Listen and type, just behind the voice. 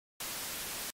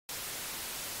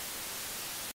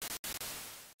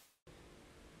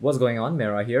What's going on?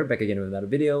 Mera here, back again with another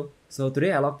video. So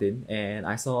today I logged in and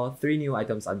I saw 3 new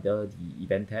items under the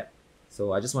event tab.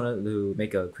 So I just wanted to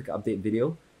make a quick update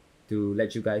video to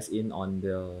let you guys in on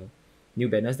the new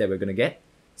banners that we're gonna get.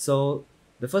 So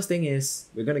the first thing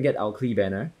is we're gonna get our Klee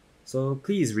banner. So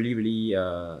Klee is really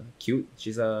cute.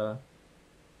 She's a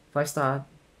 5-star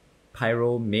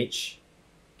pyro mage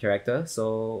character.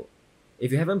 So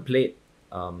if you haven't played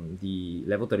the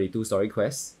level 32 story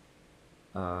quest,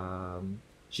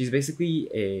 she's basically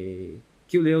a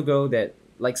cute little girl that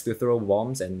likes to throw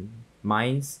bombs and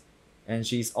mines, and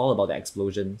she's all about the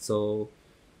explosion. So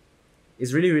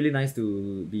it's really nice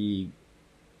to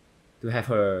have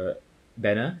her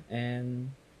banner.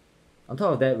 And on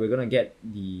top of that, we're gonna get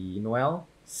the Noel,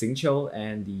 Xingqiu,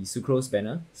 and the Sucrose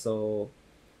banner. So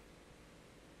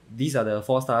these are the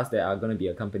 4 stars that are gonna be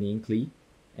accompanying Klee.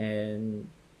 And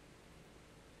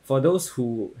for those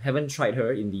who haven't tried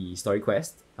her in the story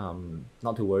quest,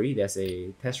 not to worry, there's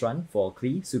a test run for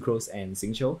Klee, Sucrose, and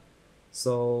Xingqiu.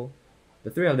 So the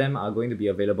 3 of them are going to be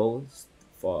available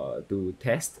to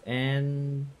test,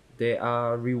 and there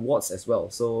are rewards as well.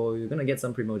 So you're gonna get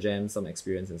some Primo Gems, some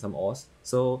experience, and some ores.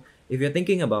 So if you're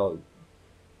thinking about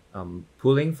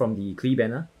pulling from the Klee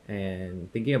banner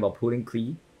and thinking about pulling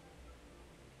Klee,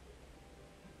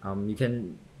 you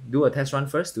can do a test run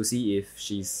first to see if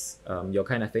she's your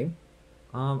kind of thing.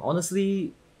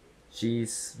 Honestly,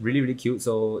 she's really cute.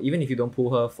 So even if you don't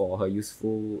pull her for her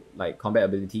useful like combat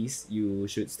abilities, you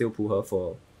should still pull her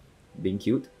for being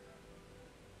cute.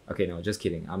 Okay, no, just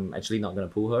kidding. I'm actually not gonna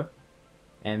pull her,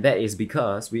 and that is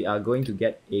because we are going to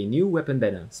get a new weapon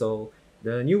banner. So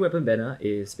the new weapon banner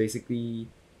is basically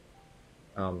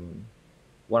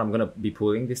what I'm gonna be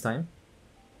pulling this time.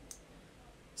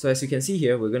 So as you can see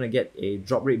here, we're gonna get a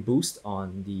drop rate boost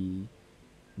on the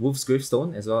Wolf's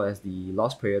Gravestone as well as the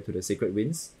Lost Prayer to the Sacred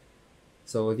Winds.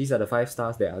 So these are the 5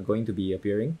 stars that are going to be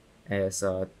appearing as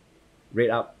rate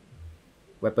up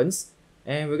weapons.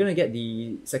 And we're gonna get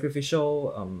the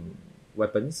sacrificial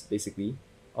weapons, basically.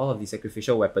 All of the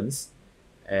sacrificial weapons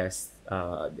as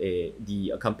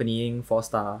the accompanying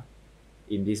 4-star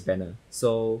in this banner.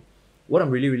 So what I'm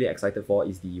really excited for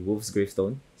is the Wolf's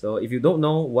Gravestone. So if you don't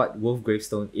know what Wolf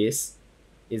Gravestone is,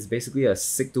 it's basically a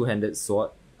sick 2-handed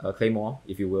sword, a claymore,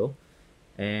 if you will.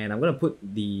 And I'm gonna put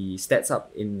the stats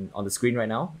up on the screen right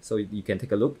now so you can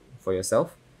take a look for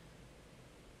yourself.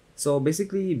 So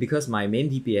basically, because my main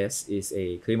DPS is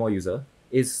a claymore user,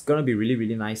 it's gonna be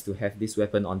really nice to have this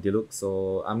weapon on Diluc.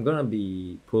 So I'm gonna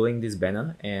be pulling this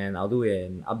banner, and I'll do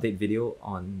an update video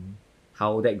on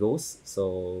how that goes.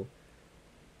 So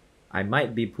I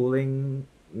might be pulling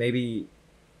maybe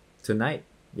tonight.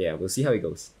 Yeah, we'll see how it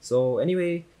goes. So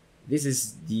anyway, this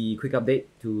is the quick update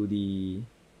to the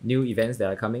new events that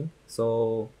are coming.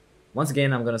 So once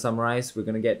again, I'm gonna summarize. We're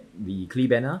gonna get the Klee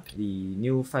banner, the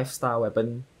new 5-star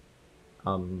weapon,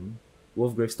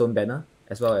 Wolf Gravestone banner,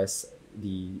 as well as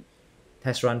the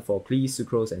test run for Klee,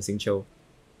 Sucrose, and Xingqiu.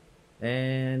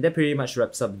 And that pretty much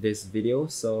wraps up this video.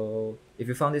 So if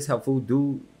you found this helpful,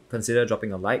 do consider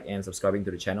dropping a like and subscribing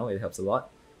to the channel. It helps a lot.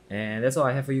 And that's all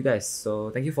I have for you guys. So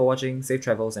thank you for watching, safe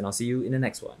travels, and I'll see you in the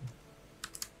next one.